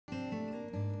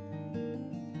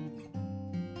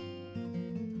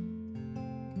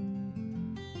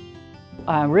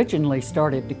I originally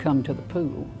started to come to the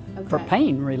pool for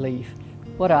pain relief.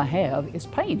 What I have is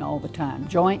pain all the time,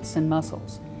 joints and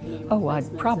muscles. Oh,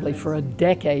 probably for a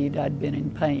decade I'd been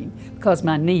in pain because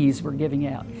my knees were giving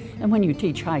out. And when you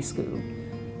teach high school,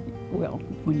 well,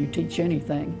 when you teach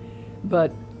anything,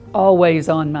 but always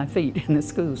on my feet, and the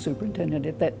school superintendent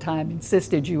at that time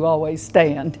insisted you always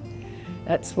stand.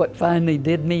 That's what finally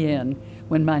did me in,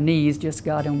 when my knees just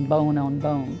got on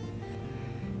bone.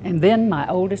 And then my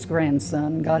oldest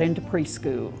grandson got into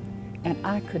preschool, and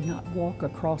I could not walk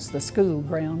across the school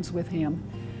grounds with him,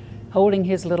 holding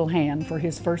his little hand for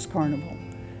his first carnival.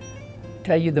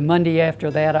 Tell you, the Monday after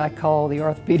that, I called the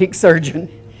orthopedic surgeon,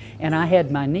 and I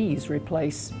had my knees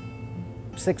replaced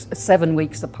 7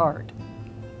 weeks apart.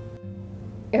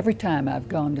 Every time I've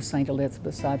gone to St.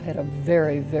 Elizabeth's, I've had a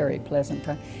very, very pleasant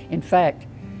time. In fact,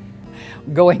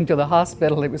 going to the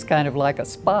hospital, it was kind of like a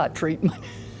spa treatment.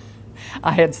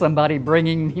 I had somebody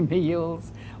bringing me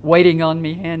meals, waiting on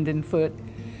me hand and foot,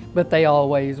 but they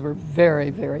always were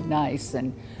very, very nice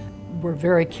and were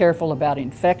very careful about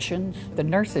infections. The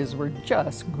nurses were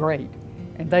just great,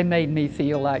 and they made me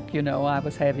feel like, you know, I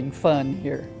was having fun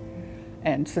here.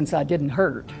 And since I didn't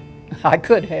hurt, I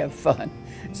could have fun.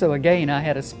 So again, I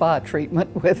had a spa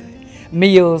treatment with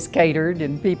meals catered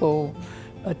and people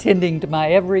attending to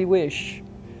my every wish.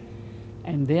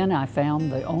 And then I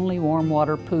found the only warm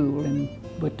water pool in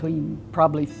between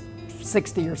probably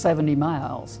 60 or 70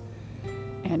 miles.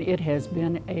 And it has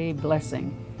been a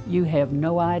blessing. You have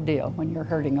no idea when you're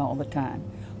hurting all the time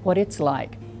what it's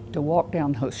like to walk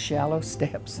down those shallow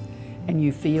steps and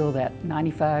you feel that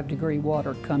 95-degree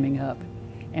water coming up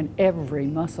and every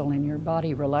muscle in your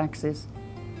body relaxes.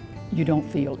 You don't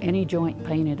feel any joint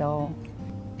pain at all.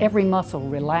 Every muscle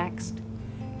relaxed,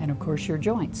 and of course your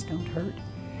joints don't hurt.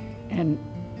 And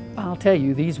I'll tell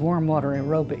you, these warm water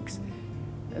aerobics,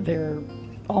 they're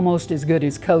almost as good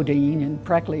as codeine and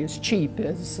practically as cheap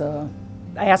as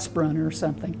aspirin or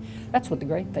something. That's what the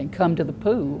great thing. Come to the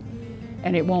pool,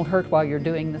 and it won't hurt while you're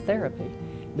doing the therapy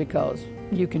because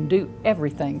you can do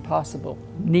everything possible.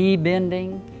 Knee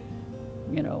bending,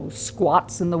 you know,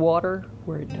 squats in the water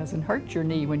where it doesn't hurt your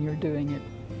knee when you're doing it.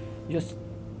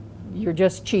 You're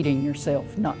just cheating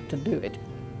yourself not to do it.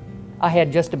 I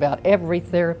had just about every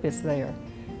therapist there,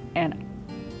 and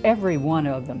every one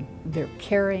of them, they're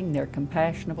caring, they're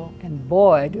compassionate, and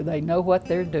boy, do they know what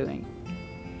they're doing.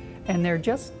 And they're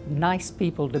just nice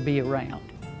people to be around.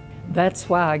 That's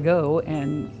why I go,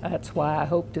 and that's why I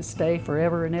hope to stay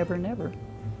forever and ever and ever.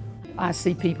 I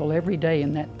see people every day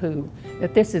in that pool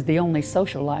that this is the only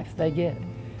social life they get.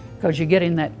 Because you get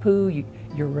in that pool,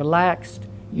 you're relaxed,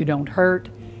 you don't hurt,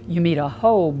 you meet a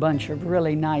whole bunch of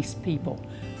really nice people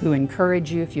who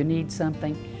encourage you if you need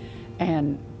something,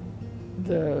 and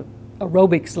the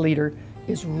aerobics leader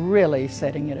is really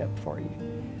setting it up for you.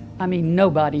 I mean,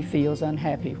 nobody feels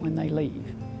unhappy when they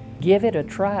leave. Give it a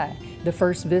try. The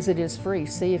first visit is free.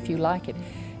 See if you like it.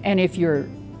 And if you're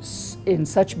in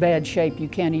such bad shape you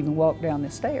can't even walk down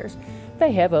the stairs,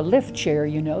 they have a lift chair,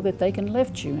 you know, that they can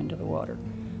lift you into the water.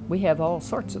 We have all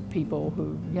sorts of people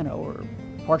who, you know, are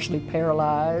partially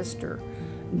paralyzed or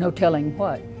no telling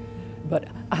what. But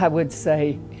I would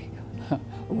say,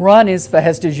 run as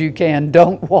fast as you can,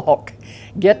 don't walk.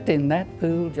 Get in that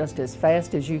pool just as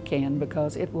fast as you can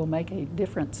because it will make a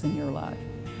difference in your life.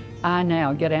 I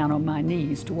now get down on my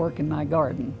knees to work in my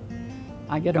garden.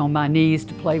 I get on my knees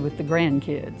to play with the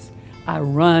grandkids. I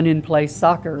run and play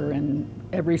soccer and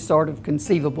every sort of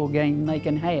conceivable game they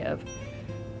can have.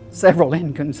 Several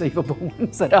inconceivable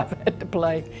ones that I've had to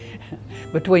play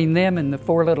between them and the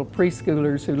 4 little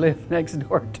preschoolers who live next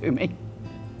door to me.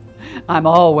 I'm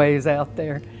always out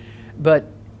there, but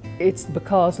it's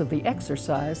because of the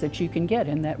exercise that you can get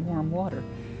in that warm water.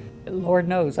 Lord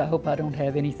knows, I hope I don't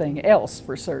have anything else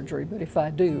for surgery, but if I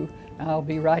do, I'll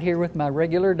be right here with my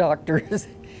regular doctors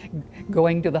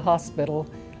going to the hospital.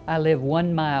 I live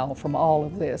 1 mile from all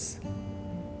of this.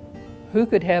 Who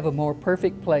could have a more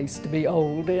perfect place to be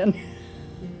old in?